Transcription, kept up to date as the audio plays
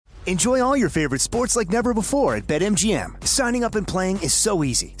Enjoy all your favorite sports like never before at BetMGM. Signing up and playing is so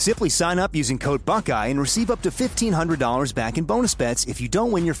easy. Simply sign up using code Buckeye and receive up to $1,500 back in bonus bets if you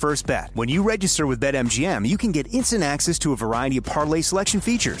don't win your first bet. When you register with BetMGM, you can get instant access to a variety of parlay selection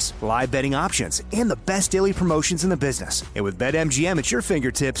features, live betting options, and the best daily promotions in the business. And with BetMGM at your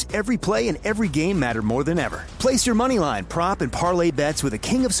fingertips, every play and every game matter more than ever. Place your moneyline, prop, and parlay bets with the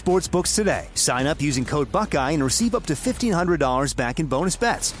king of sportsbooks today. Sign up using code Buckeye and receive up to $1,500 back in bonus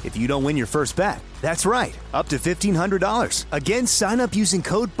bets if you don't win your first bet. That's right, up to $1,500. Again, sign up using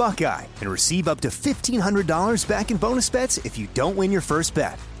code Buckeye and receive up to $1,500 back in bonus bets if you don't win your first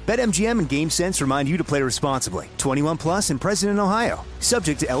bet. BetMGM and GameSense remind you to play responsibly. 21 plus and present in Ohio.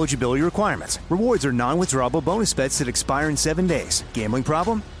 Subject to eligibility requirements. Rewards are non-withdrawable bonus bets that expire in 7 days. Gambling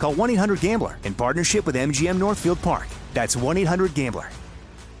problem? Call 1-800-GAMBLER in partnership with MGM Northfield Park. That's 1-800-GAMBLER.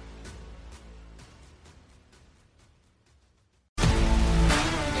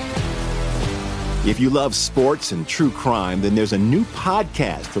 If you love sports and true crime, then there's a new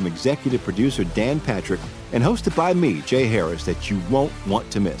podcast from executive producer Dan Patrick and hosted by me, Jay Harris, that you won't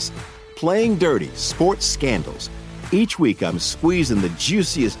want to miss. Playing Dirty: Sports Scandals. Each week, I'm squeezing the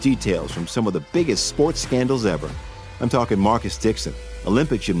juiciest details from some of the biggest sports scandals ever. I'm talking Marcus Dixon,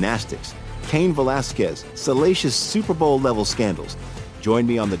 Olympic gymnastics, Cain Velasquez, salacious Super Bowl-level scandals. Join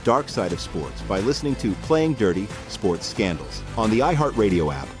me on the dark side of sports by listening to Playing Dirty: Sports Scandals on the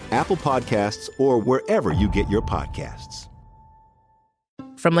iHeartRadio app, Apple Podcasts, or wherever you get your podcasts.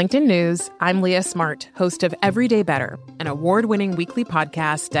 From LinkedIn News, I'm Leah Smart, host of Everyday Better, an award-winning weekly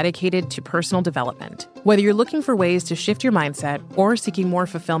podcast dedicated to personal development. Whether you're looking for ways to shift your mindset or seeking more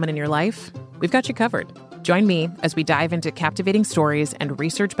fulfillment in your life, we've got you covered. Join me as we dive into captivating stories and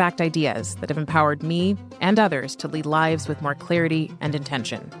research-backed ideas that have empowered me and others to lead lives with more clarity and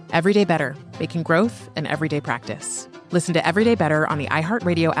intention. Everyday Better, making growth an everyday practice. Listen to Everyday Better on the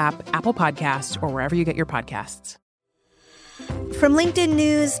iHeartRadio app, Apple Podcasts, or wherever you get your podcasts. From LinkedIn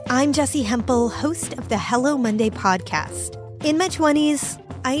News, I'm Jessie Hempel, host of the Hello Monday podcast. In my 20s,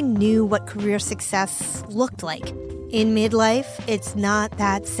 I knew what career success looked like. In midlife, it's not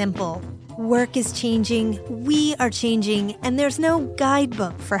that simple. Work is changing, we are changing, and there's no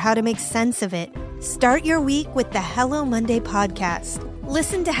guidebook for how to make sense of it. Start your week with the Hello Monday podcast.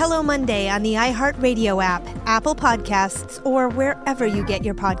 Listen to Hello Monday on the iHeartRadio app, Apple Podcasts, or wherever you get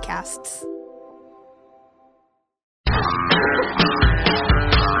your podcasts.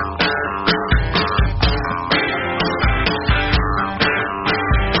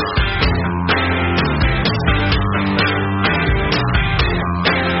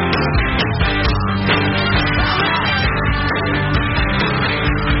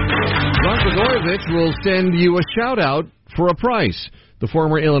 Will send you a shout-out for a price. The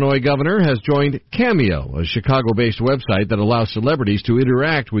former Illinois governor has joined Cameo, a Chicago-based website that allows celebrities to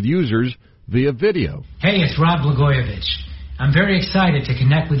interact with users via video. Hey, it's Rod Blagojevich. I'm very excited to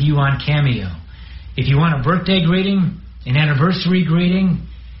connect with you on Cameo. If you want a birthday greeting, an anniversary greeting,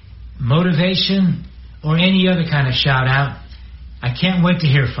 motivation, or any other kind of shout-out, I can't wait to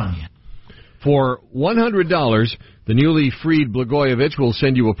hear from you. For $100, the newly freed Blagojevich will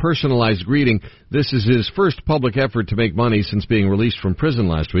send you a personalized greeting. This is his first public effort to make money since being released from prison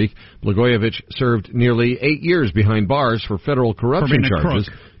last week. Blagojevich served nearly 8 years behind bars for federal corruption charges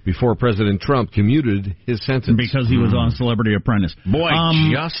before President Trump commuted his sentence. Because he was on Celebrity Apprentice. Boy,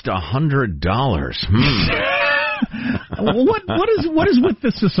 just $100. What is with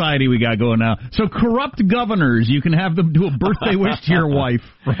this society we got going now? So corrupt governors, you can have them do a birthday wish to your wife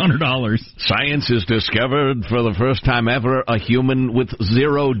for $100. Science has discovered for the first time ever a human with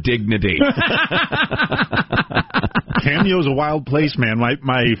zero dignity. Cameo's a wild place, man.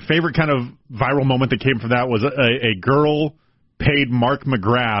 My favorite kind of viral moment that came from that was a girl paid Mark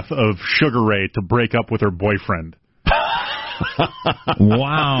McGrath of Sugar Ray to break up with her boyfriend.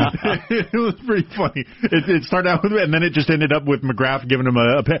 Wow. It was pretty funny. It started out with it, and then it just ended up with McGrath giving him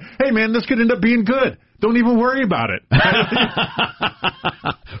a hey, man, this could end up being good. Don't even worry about it.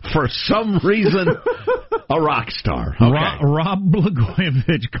 For some reason, a rock star. Okay. Rob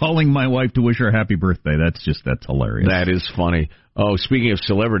Blagojevich calling my wife to wish her a happy birthday. That's hilarious. That is funny. Oh, speaking of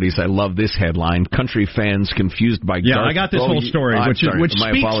celebrities, I love this headline. Country fans confused by Darth. I got this whole story, which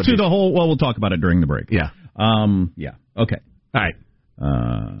speaks to the whole... Well, we'll talk about it during the break. Yeah. Yeah. Okay. All right.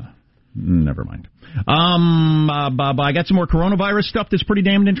 Never mind. I got some more coronavirus stuff that's pretty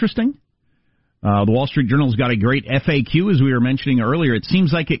damned interesting. The Wall Street Journal's got a great FAQ, as we were mentioning earlier. It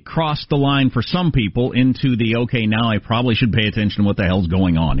seems like it crossed the line for some people into the, okay, now I probably should pay attention to what the hell's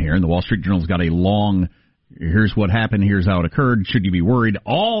going on here. And the Wall Street Journal's got a long, here's what happened, here's how it occurred, should you be worried?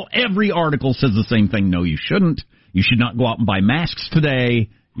 Every article says the same thing. No, you shouldn't. You should not go out and buy masks today.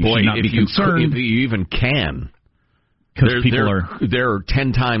 You should not be concerned. If you even can. Because they're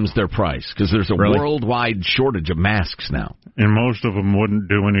 10 times their price, because there's a worldwide shortage of masks now. And most of them wouldn't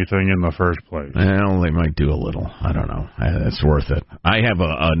do anything in the first place. Well, they might do a little. I don't know. It's worth it. I have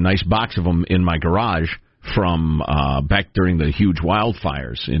a nice box of them in my garage from back during the huge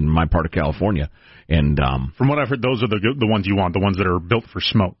wildfires in my part of California. And from what I've heard, those are the ones you want, the ones that are built for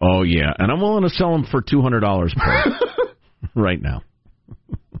smoke. Oh, yeah. And I'm willing to sell them for $200 per right now.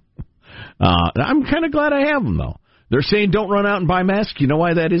 I'm kind of glad I have them, though. They're saying don't run out and buy masks. You know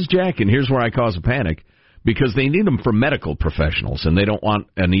why that is, Jack? And here's where I cause a panic. Because they need them for medical professionals, and they don't want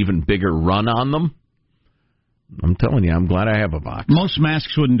an even bigger run on them. I'm telling you, I'm glad I have a box. Most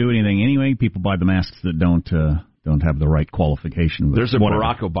masks wouldn't do anything anyway. People buy the masks that don't have the right qualification. There's a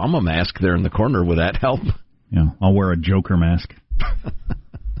Barack Obama mask there in the corner. Would that help? Yeah, I'll wear a Joker mask.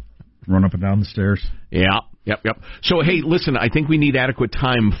 Run up and down the stairs. Yeah, yep. So, hey, listen, I think we need adequate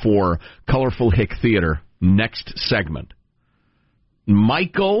time for Colorful Hick Theater. Next segment.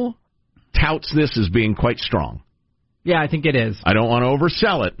 Michael touts this as being quite strong. Yeah, I think it is. I don't want to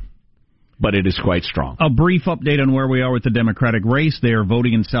oversell it, but it is quite strong. A brief update on where we are with the Democratic race. They are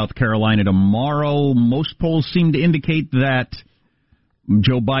voting in South Carolina tomorrow. Most polls seem to indicate that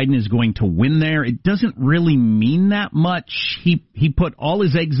Joe Biden is going to win there. It doesn't really mean that much. He put all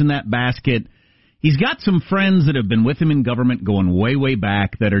his eggs in that basket. He's got some friends that have been with him in government going way, way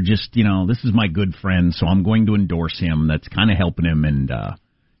back that are just, this is my good friend, so I'm going to endorse him. That's kind of helping him, and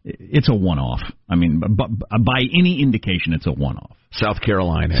it's a one-off. I mean, by any indication, it's a one-off. South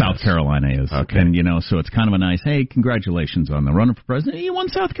Carolina is. Okay. And, so it's kind of a nice, hey, congratulations on the running for president. You won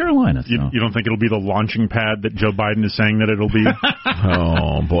South Carolina. So. You don't think it'll be the launching pad that Joe Biden is saying that it'll be?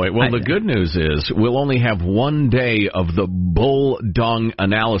 Oh, boy. Well, the good news is we'll only have one day of the bull dung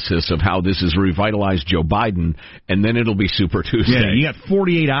analysis of how this has revitalized Joe Biden, and then it'll be Super Tuesday. Yeah, you got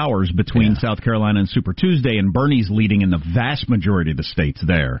 48 hours between South Carolina and Super Tuesday, and Bernie's leading in the vast majority of the states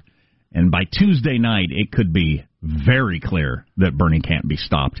there. And by Tuesday night, it could be very clear that Bernie can't be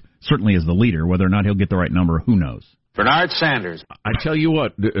stopped. Certainly as the leader. Whether or not he'll get the right number, who knows? Bernard Sanders. I tell you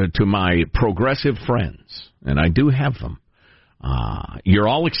what, to my progressive friends, and I do have them, you're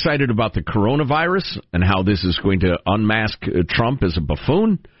all excited about the coronavirus and how this is going to unmask Trump as a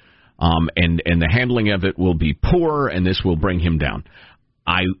buffoon, and the handling of it will be poor, and this will bring him down.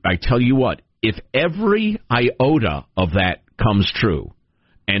 I tell you what, if every iota of that comes true,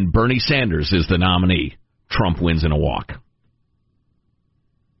 and Bernie Sanders is the nominee, Trump wins in a walk.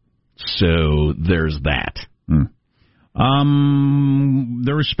 So there's that.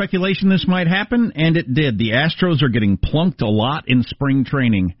 There was speculation this might happen, and it did. The Astros are getting plunked a lot in spring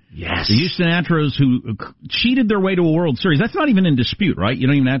training. Yes. The Houston Astros, who cheated their way to a World Series. That's not even in dispute, right? You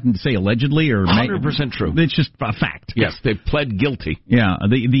don't even have to say allegedly or 100% true. It's just a fact. Yes, they pled guilty. Yeah,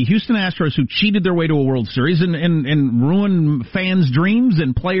 the Houston Astros, who cheated their way to a World Series and ruined fans' dreams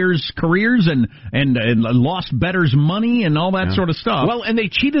and players' careers and lost bettors' money and all that sort of stuff. Well, and they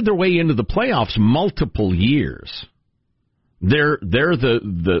cheated their way into the playoffs multiple years. They're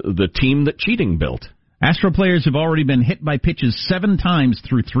the team that cheating built. Astro players have already been hit by pitches 7 times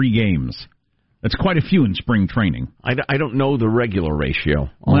through 3 games. That's quite a few in spring training. I don't know the regular ratio.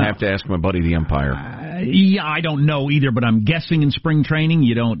 I'll have to ask my buddy, the umpire. I don't know either, but I'm guessing in spring training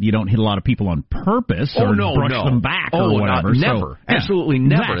you don't hit a lot of people on purpose or brush them back or whatever. Never. Absolutely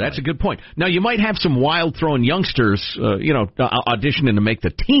never. Exactly. That's a good point. Now, you might have some wild-throwing youngsters auditioning to make the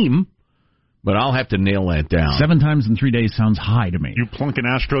team, but I'll have to nail that down. 7 times in 3 days sounds high to me. You plunk an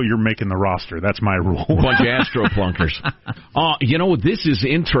Astro, you're making the roster. That's my rule. Bunch of Astro plunkers. This is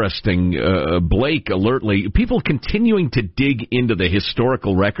interesting, Blake, alertly. People continuing to dig into the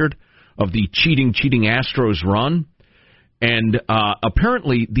historical record of the cheating Astros run. And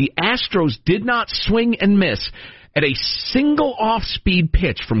apparently the Astros did not swing and miss at a single off-speed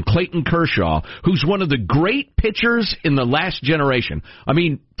pitch from Clayton Kershaw, who's one of the great pitchers in the last generation. I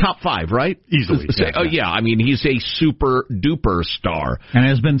mean, top 5, right? Easily. I mean, he's a super-duper star. And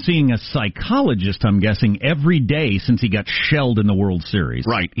has been seeing a psychologist, I'm guessing, every day since he got shelled in the World Series.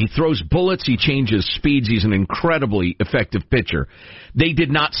 Right. He throws bullets. He changes speeds. He's an incredibly effective pitcher. They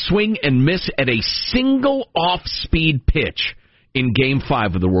did not swing and miss at a single off-speed pitch in Game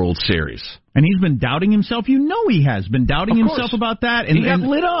 5 of the World Series. And he's been doubting himself. You know he has been doubting himself about that. And he got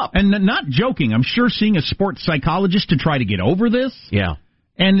lit up. And not joking. I'm sure seeing a sports psychologist to try to get over this. Yeah.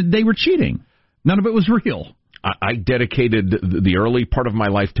 And they were cheating. None of it was real. I dedicated the early part of my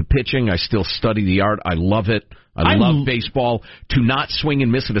life to pitching. I still study the art. I love it. I love baseball. To not swing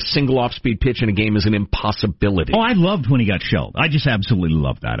and miss at a single off-speed pitch in a game is an impossibility. Oh, I loved when he got shelled. I just absolutely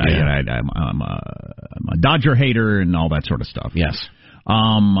loved that. Yeah. I'm a Dodger hater and all that sort of stuff. Yes.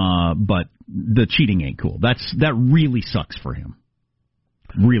 But the cheating ain't cool. That really sucks for him.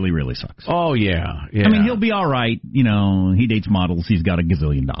 Really, really sucks. Oh, yeah. I mean, he'll be all right. He dates models. He's got $1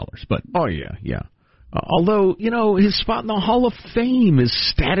 gazillion. But oh, yeah. Although, his spot in the Hall of Fame, his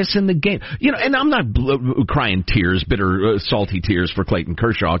status in the game. And I'm not crying tears, bitter, salty tears for Clayton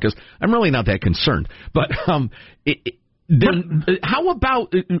Kershaw, because I'm really not that concerned. But how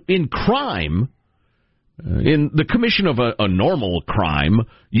about in crime, in the commission of a normal crime,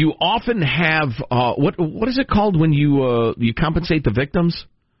 you often have, what is it called when you compensate the victims?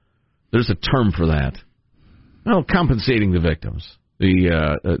 There's a term for that. Well, compensating the victims.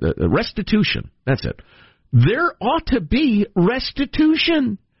 The restitution. That's it. There ought to be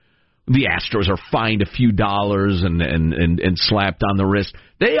restitution. The Astros are fined a few dollars and slapped on the wrist.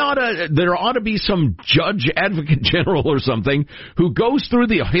 There ought to be some judge, advocate general or something who goes through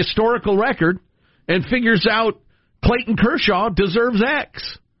the historical record and figures out Clayton Kershaw deserves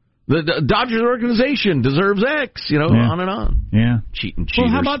X. The Dodgers organization deserves X, on and on. Yeah. Cheating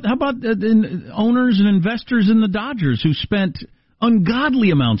cheaters. Well, how about owners and investors in the Dodgers who spent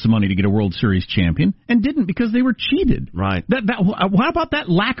ungodly amounts of money to get a World Series champion and didn't because they were cheated? Right. What about that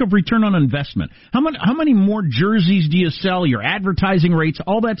lack of return on investment? How many more jerseys do you sell, your advertising rates,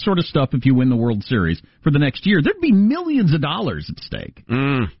 all that sort of stuff if you win the World Series for the next year? There'd be millions of dollars at stake.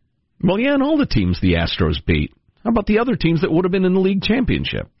 Well, yeah, and all the teams the Astros beat. How about the other teams that would have been in the league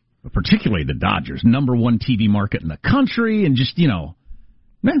championship? Particularly the Dodgers, number one TV market in the country, and just,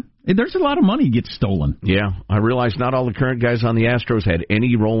 there's a lot of money gets stolen. Yeah, I realize not all the current guys on the Astros had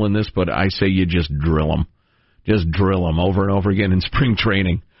any role in this, but I say you just drill them. Just drill them over and over again in spring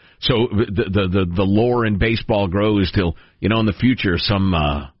training. So the lore in baseball grows till, in the future, some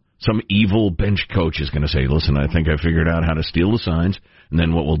evil bench coach is going to say, listen, I think I figured out how to steal the signs. And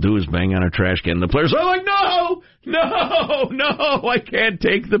then what we'll do is bang on a trash can. And the players are like, no, I can't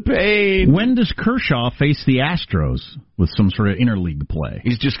take the pain. When does Kershaw face the Astros with some sort of interleague play?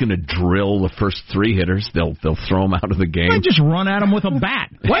 He's just going to drill the first 3 hitters. They'll throw him out of the game. They just run at him with a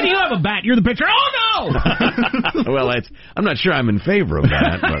bat. Why do you have a bat? You're the pitcher. Oh, no! Well, I'm not sure I'm in favor of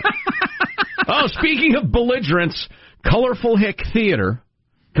that. But. Speaking of belligerence, Colorful Hick Theater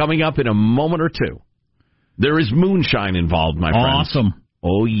coming up in a moment or two. There is moonshine involved, my friends. Awesome.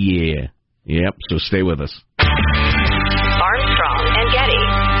 Oh, yeah. Yep, so stay with us. Armstrong and Getty.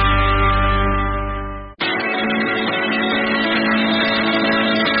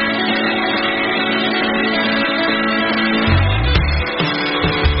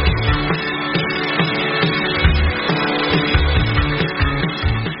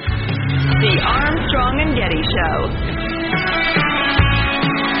 The Armstrong and Getty Show.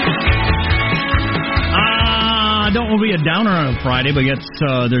 Don't want to be a downer on a Friday, but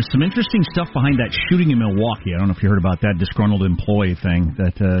there's some interesting stuff behind that shooting in Milwaukee. I don't know if you heard about that disgruntled employee thing.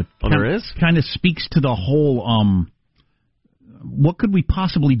 There is? Kind of speaks to the whole, what could we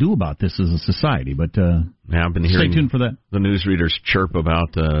possibly do about this as a society? But I've been hearing stay tuned for that. The newsreaders chirp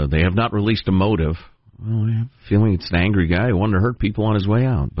about they have not released a motive. Well, I have a feeling it's an angry guy who wanted to hurt people on his way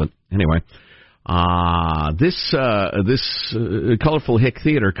out. But anyway, this Colorful Hick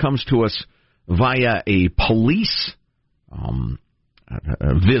Theater comes to us via a police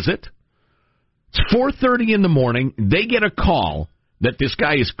visit. It's 4:30 in the morning. They get a call that this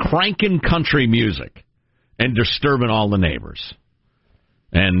guy is cranking country music and disturbing all the neighbors.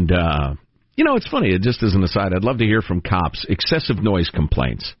 And, it's funny. Just as an aside, I'd love to hear from cops. Excessive noise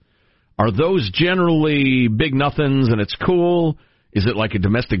complaints. Are those generally big nothings and it's cool? Is it like a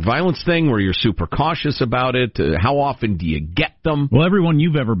domestic violence thing where you're super cautious about it? How often do you get them? Well, everyone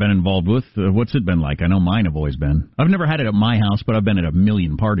you've ever been involved with, what's it been like? I know mine have always been. I've never had it at my house, but I've been at a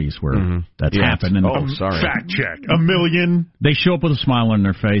million parties where that's happened. And sorry. Fact check. A million. They show up with a smile on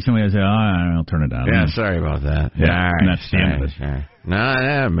their face, and we say, I'll turn it down. Yeah, sorry about that. Yeah, and that's standard. Sorry. No,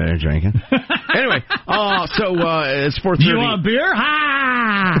 I'm drinking. Anyway, it's 4:30. Do you want a beer?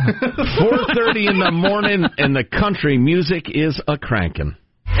 Ha! 4:30 in the morning, and the country music is a cranking.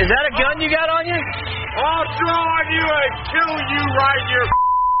 Is that a gun you got on you? I'll draw on you and kill you right here,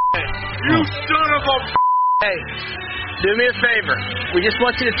 you son of a. Hey, do me a favor. We just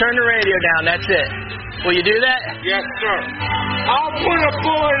want you to turn the radio down. That's it. Will you do that? Yes, sir. I'll put a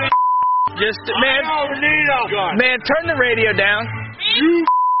bullet in. Man, I don't need a gun. Man, turn the radio down. You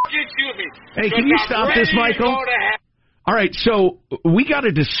shoot me. Hey, can you stop this, Michael? All right, so we got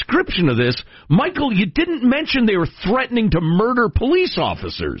a description of this. Michael, you didn't mention they were threatening to murder police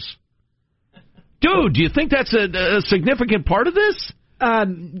officers. Dude, do you think that's a significant part of this?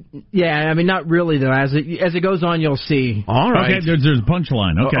 Yeah, I mean, not really, though. As it goes on, you'll see. All right. Okay, there's a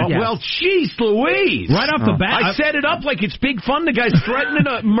punchline. Okay. Yes. Well, jeez Louise. Right off the bat. I set it up like it's big fun. The guy's threatening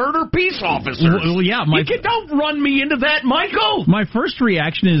to murder peace officers. Well, yeah. Don't run me into that, Michael. My first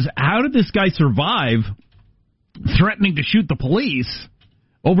reaction is, how did this guy survive threatening to shoot the police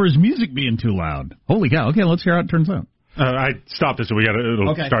over his music being too loud? Holy cow. Okay, let's hear how it turns out. I stopped it, so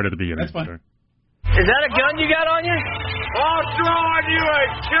it'll start at the beginning. That's fine. Sure. Is that a gun you got on you? I'll draw on you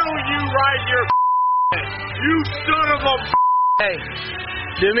and kill you right in your you son of a Hey,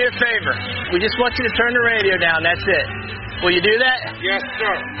 do me a favor. We just want you to turn the radio down. That's it. Will you do that? Yes,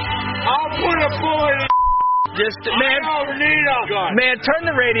 sir. I'll put a bullet in Just, man. I don't need a gun. Man, turn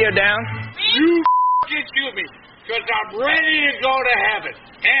the radio down. You can shoot me, because I'm ready to go to heaven.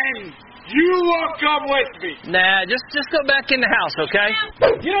 And you will come with me. Nah, just go back in the house, okay?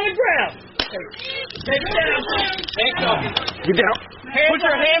 Get on the ground. Take it down. Get down. Put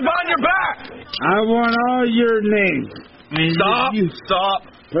your hands on your back. I want all your names. And Stop. You stop.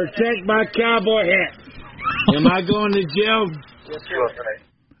 Protect my cowboy hat. Am I going to jail? Yes, sir.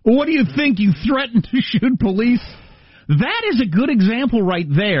 What do you think? You threatened to shoot police? That is a good example right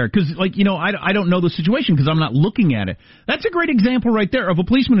there, because, I don't know the situation because I'm not looking at it. That's a great example right there of a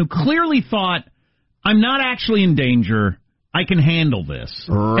policeman who clearly thought, I'm not actually in danger, I can handle this.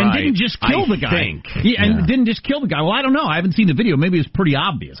 Right. And didn't just kill the guy. And didn't just kill the guy. Well, I don't know. I haven't seen the video. Maybe it's pretty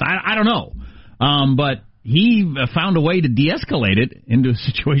obvious. I don't know. But he found a way to de-escalate it into a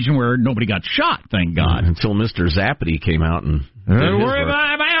situation where nobody got shot, thank God. Until Mr. Zappity came out and... worry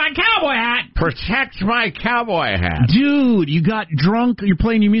about my cowboy hat. Protect my cowboy hat. Dude, you got drunk, you're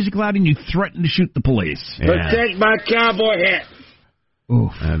playing your music loud, and you threatened to shoot the police. Yeah. Protect my cowboy hat.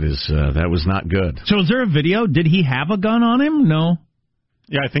 Oof. That was not good. So is there a video? Did he have a gun on him? No.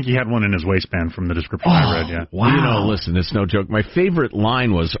 Yeah, I think he had one in his waistband from the description I read, yeah. Wow. Listen, it's no joke. My favorite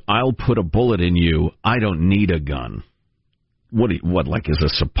line was, I'll put a bullet in you. I don't need a gun. What, like, is a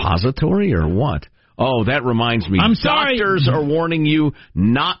suppository or what? Oh, that reminds me. I'm sorry. Doctors are warning you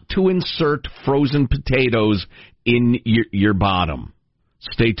not to insert frozen potatoes in your bottom.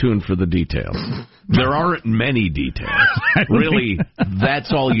 Stay tuned for the details. There aren't many details. Really,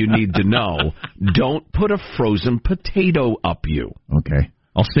 that's all you need to know. Don't put a frozen potato up you. Okay.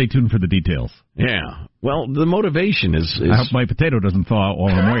 I'll stay tuned for the details. Yeah. Well, the motivation is... I hope my potato doesn't thaw out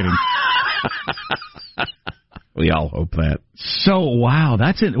while I'm waiting. We all hope that. So, wow,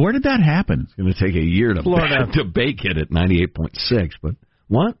 that's it. Where did that happen? It's going to take a year to Florida. to bake it at 98.6, but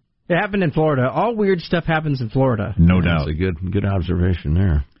what? It happened in Florida. All weird stuff happens in Florida. No doubt. That's a good observation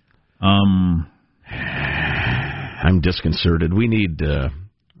there. I'm disconcerted. We need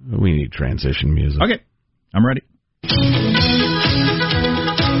transition music. Okay, I'm ready.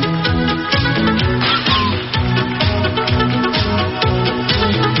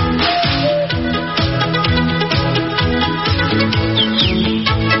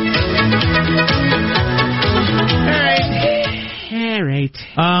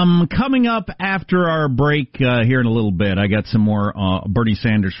 Coming up after our break here in a little bit, I got some more Bernie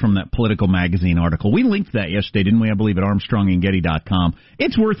Sanders from that Political Magazine article. We linked that yesterday, didn't we? I believe at ArmstrongandGetty.com.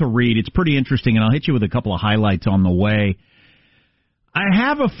 It's worth a read. It's pretty interesting, and I'll hit you with a couple of highlights on the way. I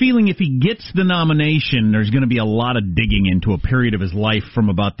have a feeling if he gets the nomination, there's going to be a lot of digging into a period of his life from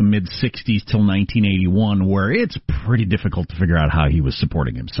about the mid-'60s till 1981, where it's pretty difficult to figure out how he was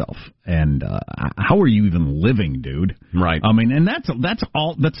supporting himself. And how are you even living, dude? Right. I mean, and that's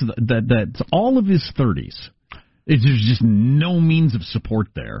all of his 30s. There's just no means of support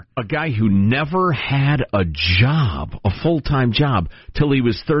there. A guy who never had a job, a full-time job, till he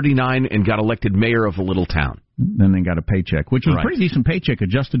was 39 and got elected mayor of a little town. Then they got a paycheck, which was a pretty decent paycheck.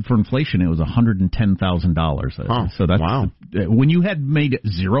 Adjusted for inflation, it was $110,000. So that's wow. When you had made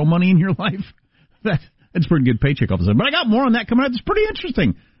zero money in your life, that's a pretty good paycheck all of a sudden. But I got more on that coming up. It's pretty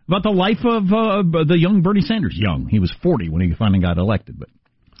interesting about the life of the young Bernie Sanders. Young. He was 40 when he finally got elected.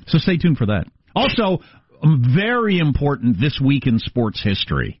 So stay tuned for that. Also, very important this week in sports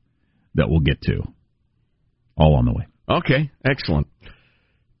history that we'll get to. All on the way. Okay, excellent.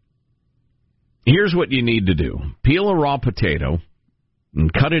 Here's what you need to do. Peel a raw potato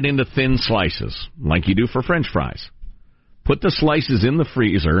and cut it into thin slices, like you do for French fries. Put the slices in the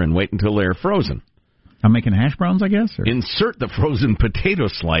freezer and wait until they're frozen. I'm making hash browns, I guess? Or? Insert the frozen potato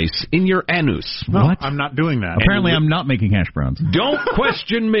slice in your anus. No, what? I'm not doing that. Apparently I'm not making hash browns. Don't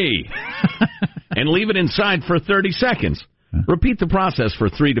question me. And leave it inside for 30 seconds. Repeat the process for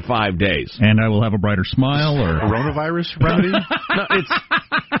 3 to 5 days. And I will have a brighter smile or coronavirus remedy? No,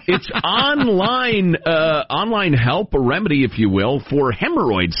 it's online help, a remedy, if you will, for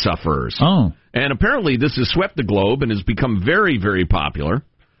hemorrhoid sufferers. Oh. And apparently this has swept the globe and has become very, very popular.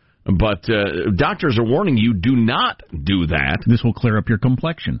 But doctors are warning you, do not do that. This will clear up your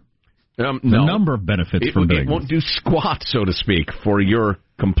complexion. No. A number of benefits from doing it won't do squat, so to speak, for your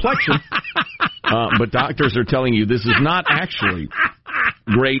complexion. But doctors are telling you this is not actually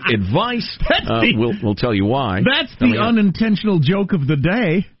great advice. We'll tell you why. That's the unintentional joke of the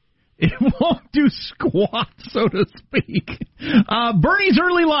day. It won't do squat, so to speak. Bernie's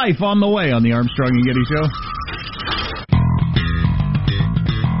early life on the way on the Armstrong and Getty Show.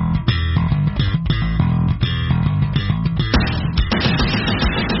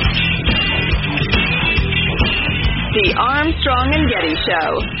 The Armstrong and Getty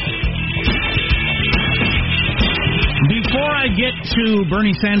Show. Before I get to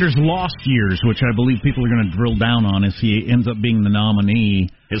Bernie Sanders' lost years, which I believe people are going to drill down on as he ends up being the nominee.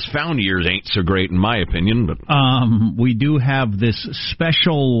 His found years ain't so great, in my opinion. But we do have this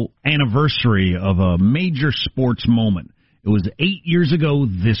special anniversary of a major sports moment. It was 8 years ago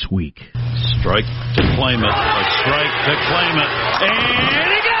this week. Strike to claim it. A strike to claim it.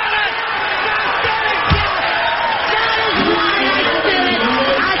 And he got it!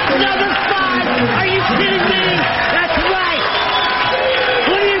 That's number 5. Are you kidding me? That's right.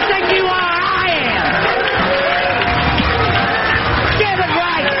 Who do you think you are? I am. Get it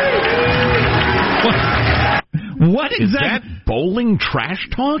right. What is that? Bowling trash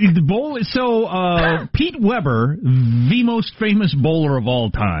talk? Pete Weber, the most famous bowler of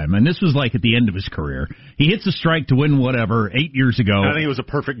all time, and this was like at the end of his career. He hits a strike to win whatever 8 years ago. I think it was a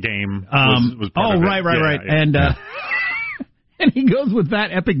perfect game. Right. And and he goes with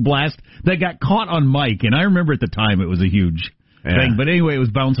that epic blast that got caught on mic, and I remember at the time it was a huge thing. But anyway, it was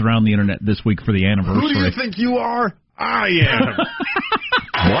bouncing around the internet this week for the anniversary. Who do you think you are? I am.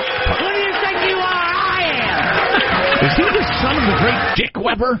 What? Who do you think you are? I am. Is he the son of the great Dick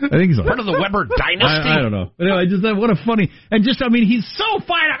Weber? I think so. Part of the Weber dynasty? I don't know. Anyway, just what a funny, and just, I mean, he's so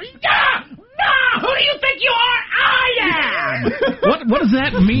fired up. No! Who do you think you are? I am! What does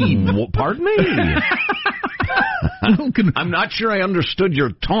that mean? Well, pardon me? I'm not sure I understood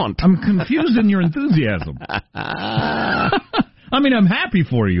your taunt. I'm confused in your enthusiasm. I mean, I'm happy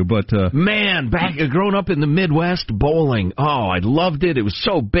for you, but... Man, back growing up in the Midwest, bowling. Oh, I loved it. It was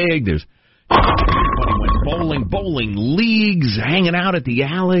so big. Everybody went bowling leagues, hanging out at the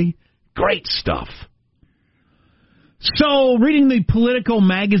alley. Great stuff. So, reading the Political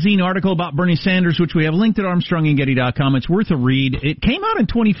magazine article about Bernie Sanders, which we have linked at ArmstrongandGetty.com, it's worth a read. It came out in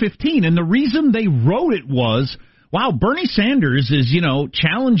 2015, and the reason they wrote it was, wow, Bernie Sanders is,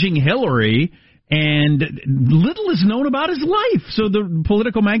 challenging Hillary, and little is known about his life. So the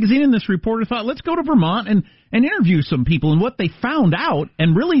Political magazine and this reporter thought, let's go to Vermont and interview some people. And what they found out,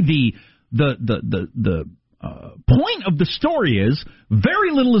 and really the point of the story is,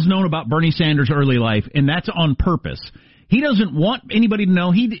 very little is known about Bernie Sanders' early life, and that's on purpose. He doesn't want anybody to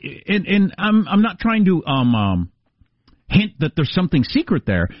know. I'm not trying to hint that there's something secret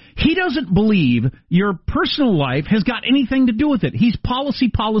there. He doesn't believe your personal life has got anything to do with it. He's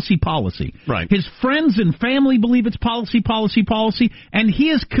policy. Right. His friends and family believe it's policy, and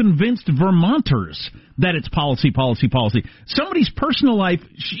he has convinced Vermonters that it's policy. Somebody's personal life,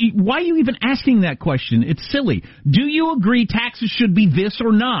 why are you even asking that question? It's silly. Do you agree taxes should be this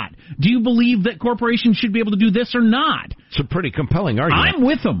or not? Do you believe that corporations should be able to do this or not? It's a pretty compelling argument. I'm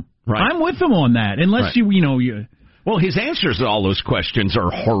with him. Right. I'm with him on that, unless right. Well, his answers to all those questions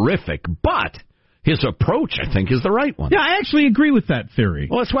are horrific, but his approach, I think, is the right one. Yeah, I actually agree with that theory.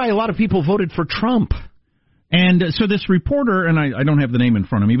 Well, that's why a lot of people voted for Trump. And so this reporter, and I don't have the name in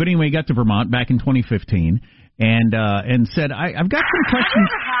front of me, but anyway, he got to Vermont back in 2015 and said, I've got some questions.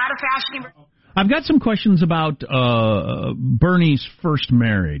 I've got some questions about Bernie's first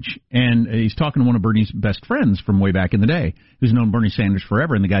marriage. And he's talking to one of Bernie's best friends from way back in the day, who's known Bernie Sanders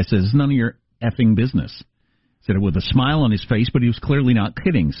forever. And the guy says, it's none of your effing business. Said it with a smile on his face, but he was clearly not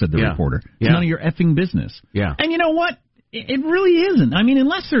kidding, said the reporter. It's none of your effing business. Yeah. And you know what? It really isn't. I mean,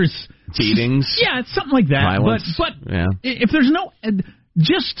 unless there's... Cheatings. Yeah, it's something like that. Violence. But if there's no...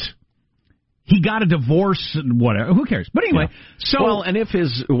 Just... He got a divorce and whatever. Who cares? But anyway, so... Well, and if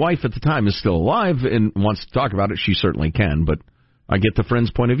his wife at the time is still alive and wants to talk about it, she certainly can, but... I get the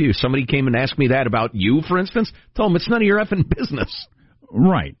friend's point of view. Somebody came and asked me that about you, for instance. Tell them it's none of your effing business.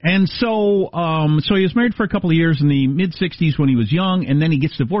 Right. And so he was married for a couple of years in the mid-60s when he was young, and then he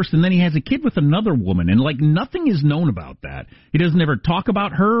gets divorced, and then he has a kid with another woman, and, nothing is known about that. He doesn't ever talk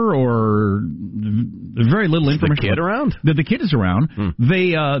about her, or very little information. Is the kid around? The kid is around.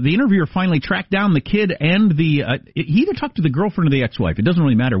 The interviewer finally tracked down the kid and he either talked to the girlfriend or the ex-wife. It doesn't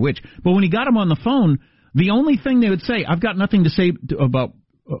really matter which. But when he got him on the phone, the only thing they would say, I've got nothing to say about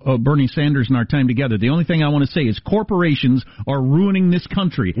Bernie Sanders and our time together. The only thing I want to say is corporations are ruining this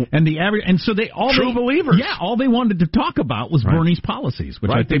country, and so true believers. Yeah, all they wanted to talk about was Bernie's policies,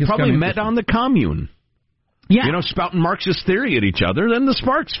 which I think they probably met on the commune. Yeah, spouting Marxist theory at each other. Then the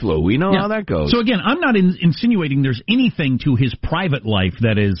sparks flew. We know how that goes. So again, I'm not insinuating there's anything to his private life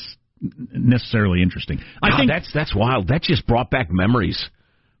that is necessarily interesting. I think that's wild. That just brought back memories.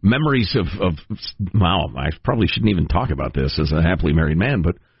 Memories of wow, I probably shouldn't even talk about this as a happily married man,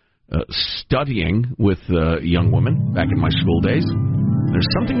 but studying with young women back in my school days. There's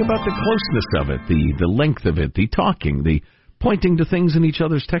something about the closeness of it, the length of it, the talking, the pointing to things in each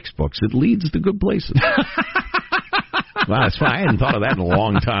other's textbooks. It leads to good places. Wow, that's fine. I hadn't thought of that in a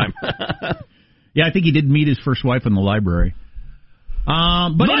long time. Yeah, I think he did meet his first wife in the library.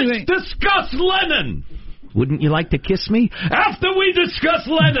 But Let's discuss Lenin! Wouldn't you like to kiss me? After we discuss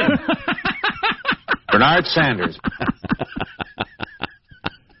Lenin! Bernard Sanders.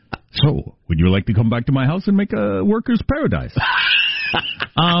 So, would you like to come back to my house and make a worker's paradise?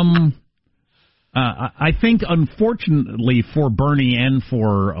 I think, unfortunately, for Bernie and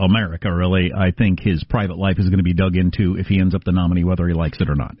for America, really, I think his private life is going to be dug into if he ends up the nominee, whether he likes it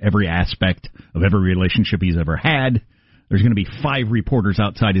or not. Every aspect of every relationship he's ever had, there's going to be 5 reporters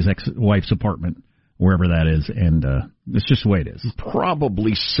outside his ex-wife's apartment, wherever that is, and it's just the way it is.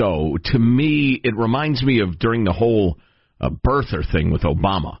 Probably so. To me, it reminds me of during the whole birther thing with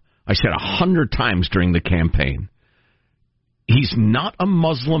Obama. I said 100 times during the campaign, he's not a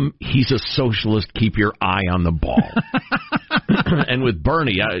Muslim, he's a socialist, keep your eye on the ball. And with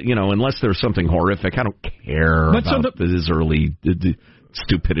Bernie, unless there's something horrific, I don't care about his early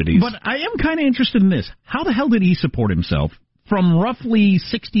stupidities. But I am kind of interested in this. How the hell did he support himself from roughly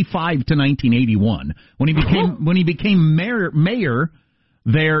 65 to 1981 when he became mayor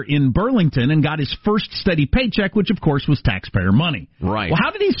there in Burlington and got his first steady paycheck, which, of course, was taxpayer money. Right. Well,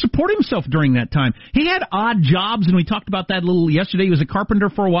 how did he support himself during that time? He had odd jobs, and we talked about that a little yesterday. He was a carpenter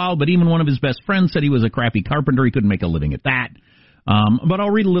for a while, but even one of his best friends said he was a crappy carpenter. He couldn't make a living at that. But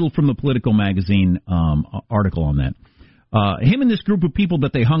I'll read a little from the Political Magazine article on that. Him and this group of people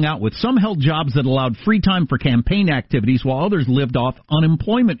that they hung out with, some held jobs that allowed free time for campaign activities while others lived off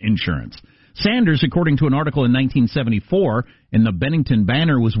unemployment insurance. Sanders, according to an article in 1974 in the Bennington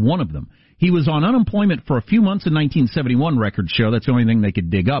Banner, was one of them. He was on unemployment for a few months in 1971, records show. That's the only thing they could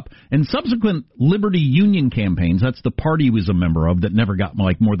dig up. And subsequent Liberty Union campaigns, that's the party he was a member of that never got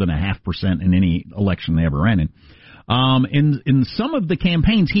more than 0.5% in any election they ever ran in. In some of the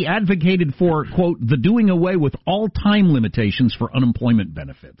campaigns, he advocated for, quote, the doing away with all time limitations for unemployment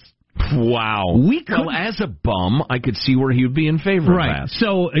benefits. Wow. As a bum, I could see where he would be in favor of that.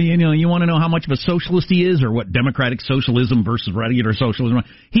 So, you want to know how much of a socialist he is or what democratic socialism versus regular socialism.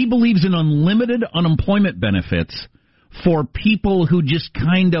 He believes in unlimited unemployment benefits for people who just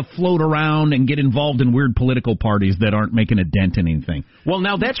kind of float around and get involved in weird political parties that aren't making a dent in anything. Well,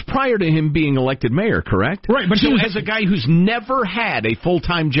 now that's prior to him being elected mayor, correct? Right. But so as a guy who's never had a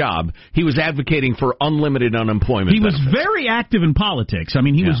full-time job, he was advocating for unlimited unemployment benefits. He was very active in politics. I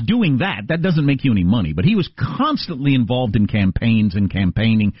mean, he was doing that. That doesn't make you any money. But he was constantly involved in campaigns and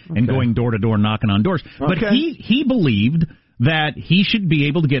campaigning and going door to door, knocking on doors. But he believed that he should be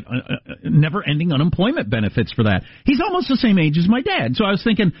able to get never-ending unemployment benefits for that. He's almost the same age as my dad. So I was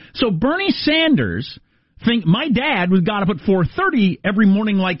thinking, so Bernie Sanders, my dad got up at 4:30 every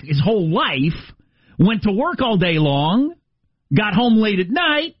morning like his whole life, went to work all day long, got home late at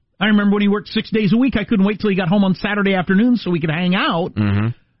night. I remember when he worked 6 days a week, I couldn't wait till he got home on Saturday afternoon so we could hang out. Mm-hmm.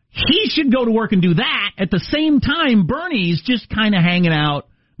 He should go to work and do that. At the same time, Bernie's just kind of hanging out,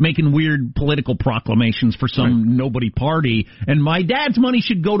 making weird political proclamations for some nobody party, and my dad's money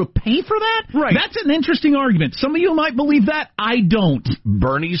should go to pay for that? Right. That's an interesting argument. Some of you might believe that. I don't.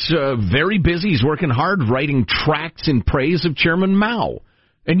 Bernie's very busy. He's working hard writing tracts in praise of Chairman Mao.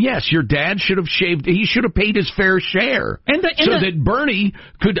 And yes, your dad should have shaved. He should have paid his fair share, that Bernie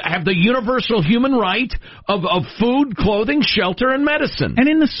could have the universal human right of food, clothing, shelter, and medicine. And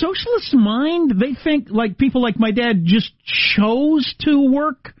in the socialist mind, they think people like my dad just chose to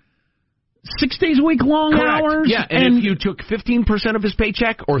work 6 days a week, long hours. Yeah, and if you took 15% of his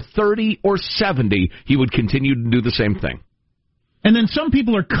paycheck, or 30, or 70, he would continue to do the same thing. And then some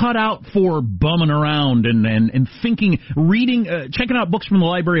people are cut out for bumming around and thinking, reading, checking out books from the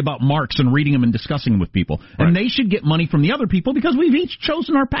library about Marx and reading them and discussing them with people. Right. And they should get money from the other people because we've each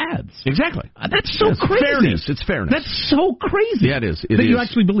chosen our paths. Exactly. That's so crazy. Fairness. It's fairness. That's so crazy. Yeah, it is. That you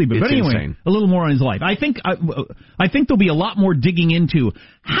actually believe it. But anyway, insane. A little more on his life. I think there'll be a lot more digging into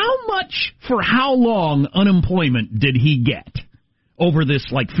how much for how long unemployment did he get over this,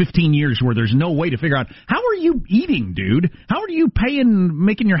 15 years where there's no way to figure out, how are you eating, dude? How are you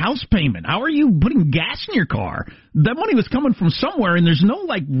making your house payment? How are you putting gas in your car? That money was coming from somewhere, and there's no,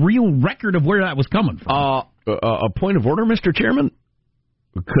 real record of where that was coming from. A point of order, Mr. Chairman?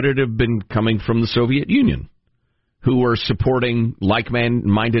 Could it have been coming from the Soviet Union, who were supporting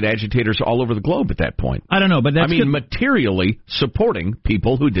like-minded agitators all over the globe at that point? I don't know, but that's materially supporting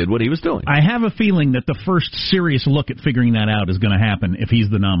people who did what he was doing. I have a feeling that the first serious look at figuring that out is going to happen if he's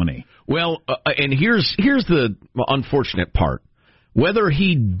the nominee. Well, and here's the unfortunate part. Whether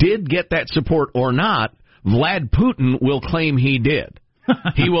he did get that support or not, Vlad Putin will claim he did.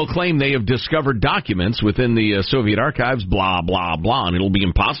 He will claim they have discovered documents within the Soviet archives, blah, blah, blah, and it'll be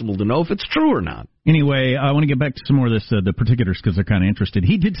impossible to know if it's true or not. Anyway, I want to get back to some more of this, the particulars, because they're kind of interested.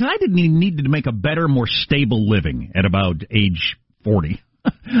 He decided he needed to make a better, more stable living at about age 40,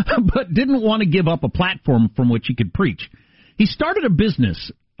 but didn't want to give up a platform from which he could preach. He started a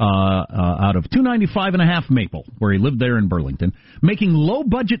business out of 295 and a half Maple, where he lived there in Burlington, making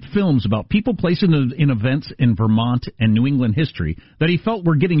low-budget films about people, places, in events in Vermont and New England history that he felt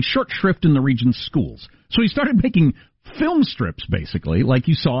were getting short shrift in the region's schools. So he started making film strips, basically, like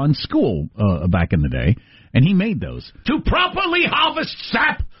you saw in school back in the day, and he made those. To properly harvest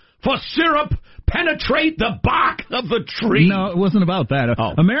sap for syrup, penetrate the bark of the tree. No, it wasn't about that.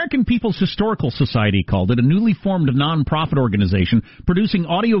 American People's Historical Society called it, a newly formed nonprofit organization producing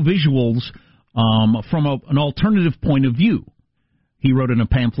audiovisuals from an alternative point of view. He wrote in a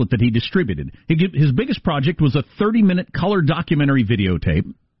pamphlet that he distributed. His biggest project was a 30-minute color documentary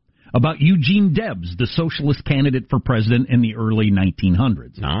videotape about Eugene Debs, the socialist candidate for president in the early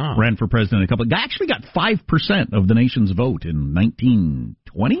 1900s. Ran for president actually got 5% of the nation's vote in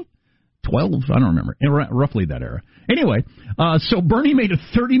 1920? 12? I don't remember. Roughly that era. Anyway, so Bernie made a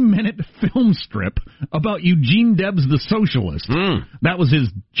 30-minute film strip about Eugene Debs, the socialist. That was his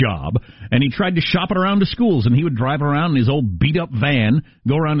job. And he tried to shop it around to schools, and he would drive around in his old beat-up van,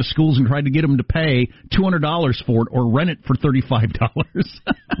 go around to schools and try to get them to pay $200 for it or rent it for $35.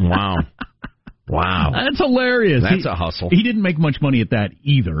 Wow. That's hilarious. That's a hustle. He didn't make much money at that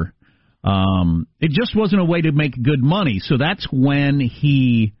either. It just wasn't a way to make good money, so that's when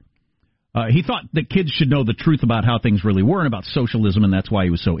he thought that kids should know the truth about how things really were and about socialism, and that's why he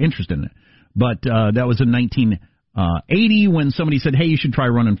was so interested in it. But that was in 1980 when somebody said, hey, you should try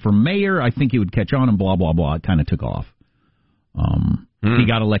running for mayor. I think he would catch on, and blah, blah, blah. It kind of took off. He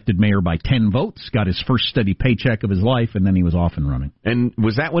got elected mayor by 10 votes, got his first steady paycheck of his life, and then he was off and running. And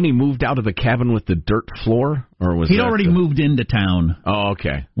was that when he moved out of the cabin with the dirt floor? Or was He'd already moved into town. Oh,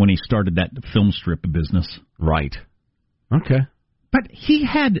 okay. When he started that film strip business. Right. Okay. But he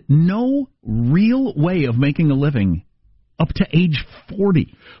had no real way of making a living up to age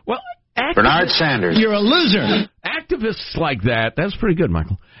 40. Well, Bernard Sanders. You're a loser. Activists like that, that's pretty good,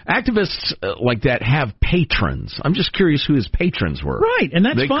 Michael. Activists like that have patrons. I'm just curious who his patrons were. Right, and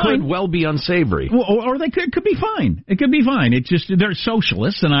that's fine. They could well be unsavory. Well, or they could be fine. It could be fine. It's just they're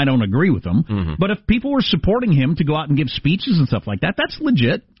socialists, and I don't agree with them. Mm-hmm. But if people were supporting him to go out and give speeches and stuff like that, that's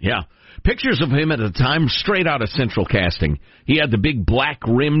legit. Yeah. Pictures of him at the time, straight out of Central Casting. He had the big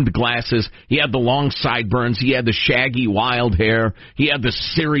black-rimmed glasses. He had the long sideburns. He had the shaggy, wild hair. He had the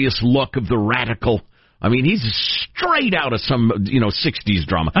serious look of the radical. I mean, he's straight out of some, 60s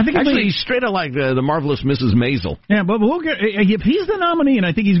drama. I think he's straight out like the Marvelous Mrs. Maisel. Yeah, but if he's the nominee, and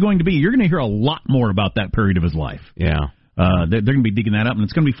I think he's going to be, you're going to hear a lot more about that period of his life. Yeah. They're going to be digging that up, and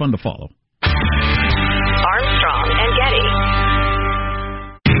it's going to be fun to follow. Armstrong and Getty.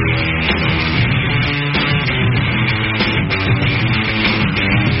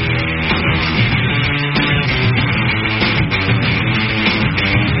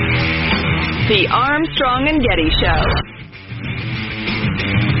 The Armstrong and Getty Show.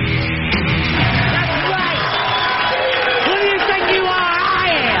 That's right. Who do you think you are? I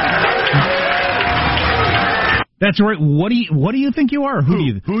am. That's right. What do you think you are? Who do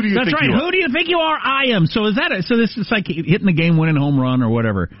you That's think right. You are? Who do you think you are? I am. So is that so? This is like hitting the game-winning home run or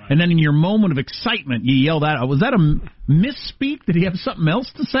whatever, and then in your moment of excitement, you yell that. Was that a misspeak? Did he have something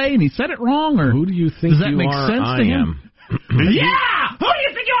else to say and he said it wrong? Or who do you think does that you make are? sense to him? Yeah! Who do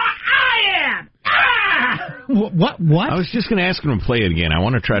you think you are? I am! Ah! What? I was just going to ask him to play it again. I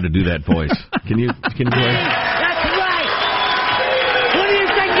want to try to do that voice. Can you play? That's right!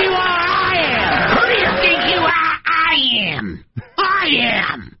 am. I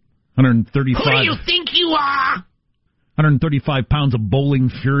am. 135. Who do you think you are? 135 pounds of bowling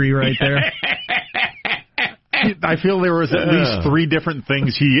fury right there. I feel there was at least 3 different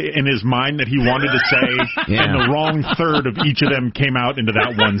things in his mind that he wanted to say, and the wrong third of each of them came out into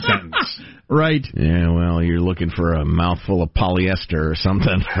that one sentence. Right. Yeah, well, you're looking for a mouthful of polyester or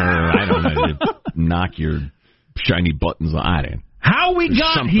something, or I don't know, to knock your shiny buttons on. I didn't. How we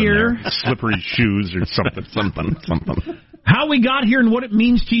got here. Slippery shoes or something. something. How we got here and what it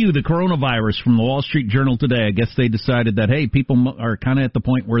means to you, the coronavirus from the Wall Street Journal today. I guess they decided that, hey, people are kind of at the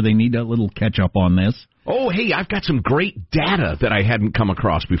point where they need a little catch-up on this. Oh, hey, I've got some great data that I hadn't come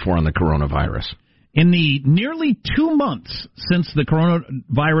across before on the coronavirus. In the nearly 2 months since the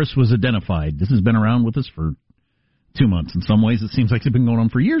coronavirus was identified, this has been around with us for 2 months. In some ways, it seems like it's been going on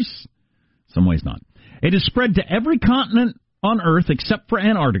for years. Some ways not. It has spread to every continent on Earth except for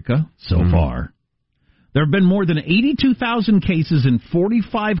Antarctica so far. There have been more than 82,000 cases in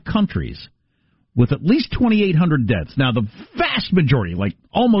 45 countries, with at least 2,800 deaths. Now, the vast majority, like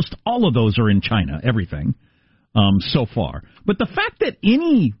almost all of those, are in China, everything, so far. But the fact that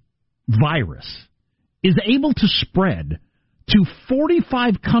any virus is able to spread to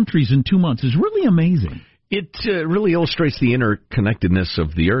 45 countries in 2 months is really amazing. It really illustrates the interconnectedness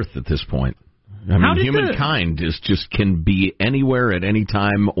of the Earth at this point. I mean, humankind can be anywhere at any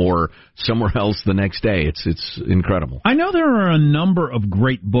time or somewhere else the next day. It's incredible. I know there are a number of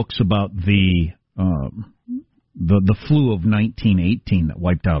great books about the flu of 1918 that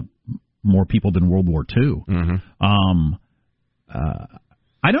wiped out more people than World War II.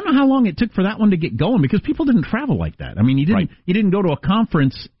 I don't know how long it took for that one to get going because people didn't travel like that. I mean, you didn't go to a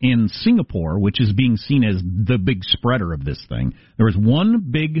conference in Singapore, which is being seen as the big spreader of this thing. There was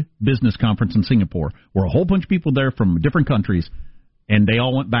one big business conference in Singapore where a whole bunch of people there from different countries, and they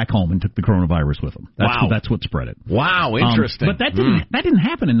all went back home and took the coronavirus with them. That's what spread it. Wow, interesting. But that didn't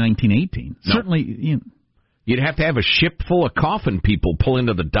happen in 1918. No. Certainly, you'd have to have a ship full of coffin people pull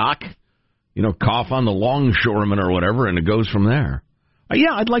into the dock, cough on the longshoreman or whatever, and it goes from there.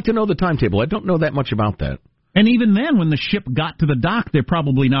 Yeah, I'd like to know the timetable. I don't know that much about that. And even then, when the ship got to the dock, they're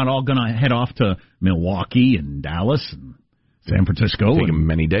probably not all going to head off to Milwaukee and Dallas and San Francisco. Take them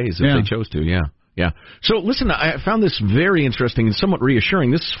many days if they chose to, yeah. So, listen, I found this very interesting and somewhat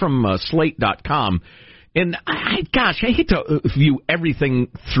reassuring. This is from Slate.com. And, I hate to view everything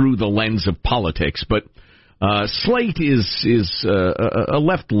through the lens of politics, but Slate is a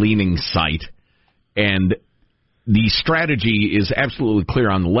left-leaning site, and the strategy is absolutely clear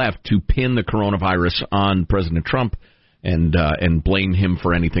on the left to pin the coronavirus on President Trump and blame him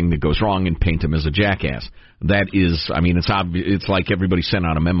for anything that goes wrong and paint him as a jackass. That is, I mean, it's obvious. It's like everybody sent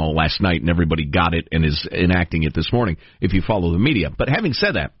out a memo last night and everybody got it and is enacting it this morning if you follow the media. But having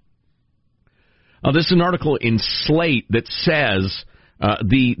said that, this is an article in Slate that says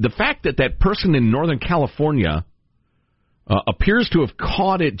the fact that person in Northern California appears to have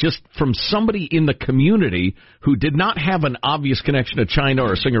caught it just from somebody in the community who did not have an obvious connection to China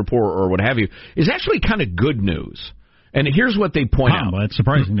or Singapore or what have you is actually kind of good news. And here's what they point out. That's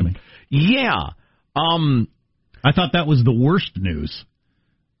surprising to me. Yeah. I thought that was the worst news.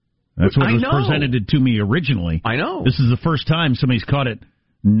 That's what was presented to me originally. I know. This is the first time somebody's caught it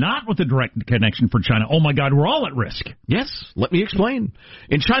not with a direct connection for China. Oh, my God, we're all at risk. Yes, let me explain.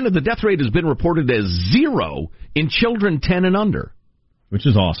 In China, the death rate has been reported as 0 in children 10 and under. Which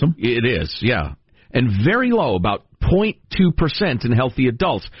is awesome. It is, yeah. And very low, about 0.2% in healthy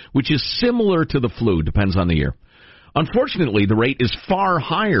adults, which is similar to the flu, depends on the year. Unfortunately, the rate is far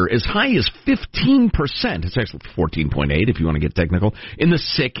higher, as high as 15%. It's actually 14.8 if you want to get technical, in the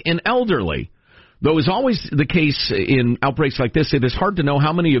sick and elderly. Though is always the case in outbreaks like this, it is hard to know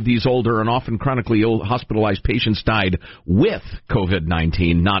how many of these older and often chronically ill hospitalized patients died with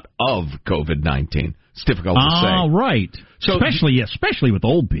COVID-19, not of COVID-19. It's difficult to say. Right. So, especially with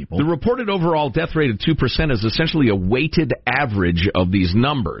old people. The reported overall death rate of 2% is essentially a weighted average of these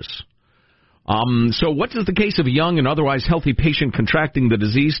numbers. So what does the case of a young and otherwise healthy patient contracting the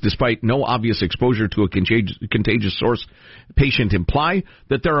disease despite no obvious exposure to a contagious source patient imply?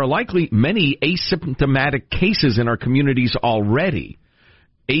 That there are likely many asymptomatic cases in our communities already.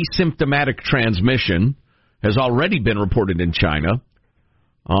 Asymptomatic transmission has already been reported in China,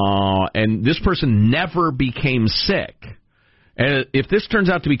 and this person never became sick. And if this turns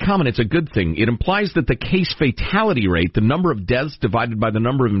out to be common, it's a good thing. It implies that the case fatality rate, the number of deaths divided by the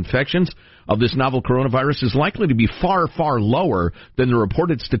number of infections of this novel coronavirus, is likely to be far, far lower than the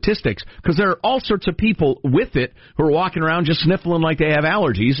reported statistics, because there are all sorts of people with it who are walking around just sniffling like they have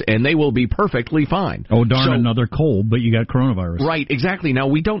allergies, and they will be perfectly fine. Oh, darn, another cold, but you got coronavirus. Right, exactly. Now,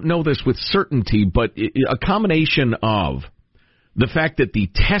 we don't know this with certainty, but a combination of the fact that the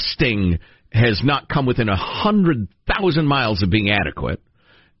testing has not come within 100,000 miles of being adequate,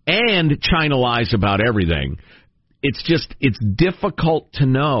 and China lies about everything, it's difficult to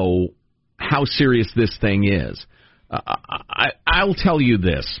know how serious this thing is. I'll tell you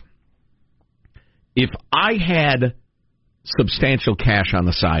this. If I had substantial cash on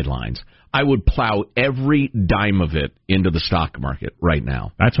the sidelines, I would plow every dime of it into the stock market right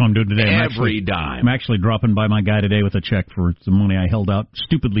now. That's what I'm doing today. Every dime. I'm actually dropping by my guy today with a check for some money I held out,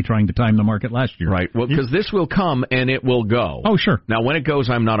 stupidly trying to time the market last year. Right. Well, because this will come and it will go. Oh, sure. Now, when it goes,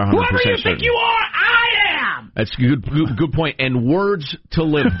 I'm not 100% Whoever you certain. think you are, I am! That's a good point. And words to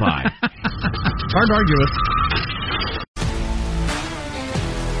live by. Hard to argue with.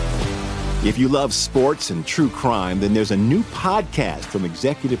 If you love sports and true crime, then there's a new podcast from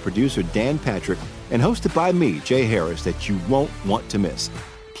executive producer Dan Patrick and hosted by me, Jay Harris, that you won't want to miss.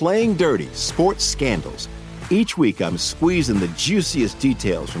 Playing Dirty: Sports Scandals. Each week, I'm squeezing the juiciest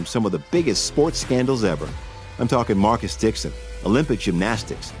details from some of the biggest sports scandals ever. I'm talking Marcus Dixon, Olympic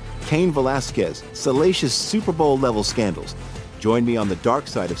gymnastics, Cain Velasquez, salacious Super Bowl-level scandals. Join me on the dark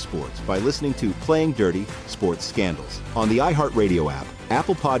side of sports by listening to Playing Dirty: Sports Scandals on the iHeartRadio app,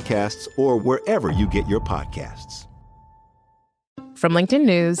 Apple Podcasts, or wherever you get your podcasts. From LinkedIn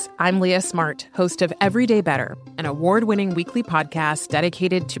News, I'm Leah Smart, host of Everyday Better, an award-winning weekly podcast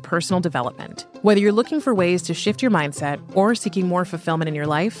dedicated to personal development. Whether you're looking for ways to shift your mindset or seeking more fulfillment in your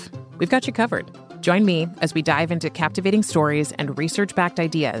life, we've got you covered. Join me as we dive into captivating stories and research-backed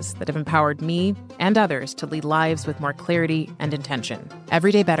ideas that have empowered me and others to lead lives with more clarity and intention.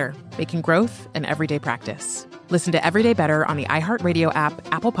 Everyday Better, making growth an everyday practice. Listen to Everyday Better on the iHeartRadio app,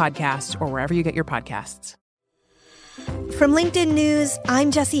 Apple Podcasts, or wherever you get your podcasts. From LinkedIn News,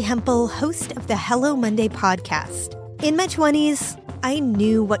 I'm Jessie Hempel, host of the Hello Monday podcast. In my 20s, I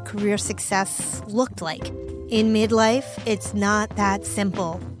knew what career success looked like. In midlife, it's not that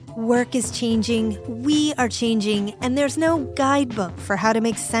simple. Work is changing, we are changing, and there's no guidebook for how to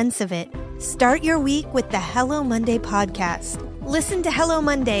make sense of it. Start your week with the Hello Monday podcast. Listen to Hello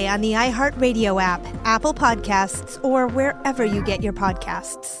Monday on the iHeartRadio app, Apple Podcasts, or wherever you get your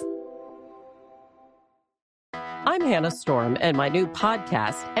podcasts. I'm Hannah Storm, and my new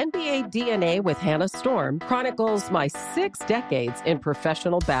podcast, NBA DNA with Hannah Storm, chronicles my 6 decades in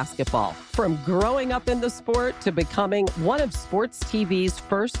professional basketball. From growing up in the sport to becoming one of sports TV's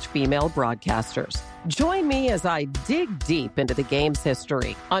first female broadcasters. Join me as I dig deep into the game's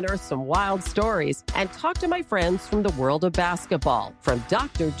history, unearth some wild stories, and talk to my friends from the world of basketball, from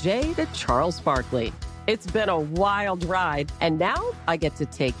Dr. J to Charles Barkley. It's been a wild ride, and now I get to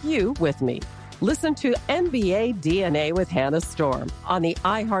take you with me. Listen to NBA DNA with Hannah Storm on the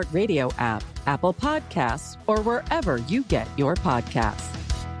iHeartRadio app, Apple Podcasts, or wherever you get your podcasts.